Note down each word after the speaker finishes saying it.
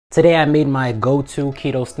Today I made my go-to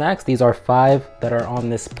keto snacks. These are 5 that are on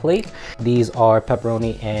this plate. These are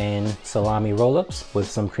pepperoni and salami roll-ups with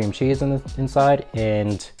some cream cheese inside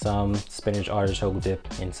and some spinach artichoke dip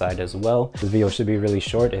inside as well. The video should be really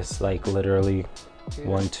short. It's like literally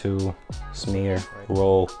 1, 2, smear,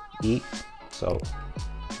 roll, eat. So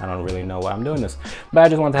I don't really know why I'm doing this, but I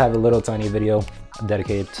just want to have a little tiny video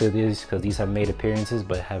dedicated to these because these have made appearances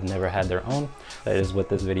but have never had their own. That is what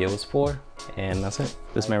this video is for, and that's it.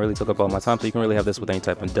 This man really took up all my time, so you can really have this with any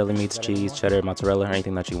type of deli meats, cheese, cheddar, mozzarella, or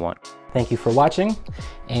anything that you want. Thank you for watching,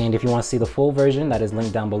 and if you want to see the full version, that is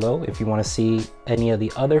linked down below. If you want to see any of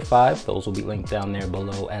the other 5, those will be linked down there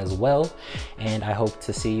below as well, and I hope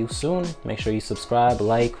to see you soon. Make sure you subscribe,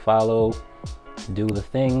 like, follow, do the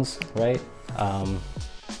things, right?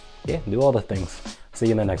 Yeah, do all the things. See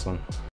you in the next one.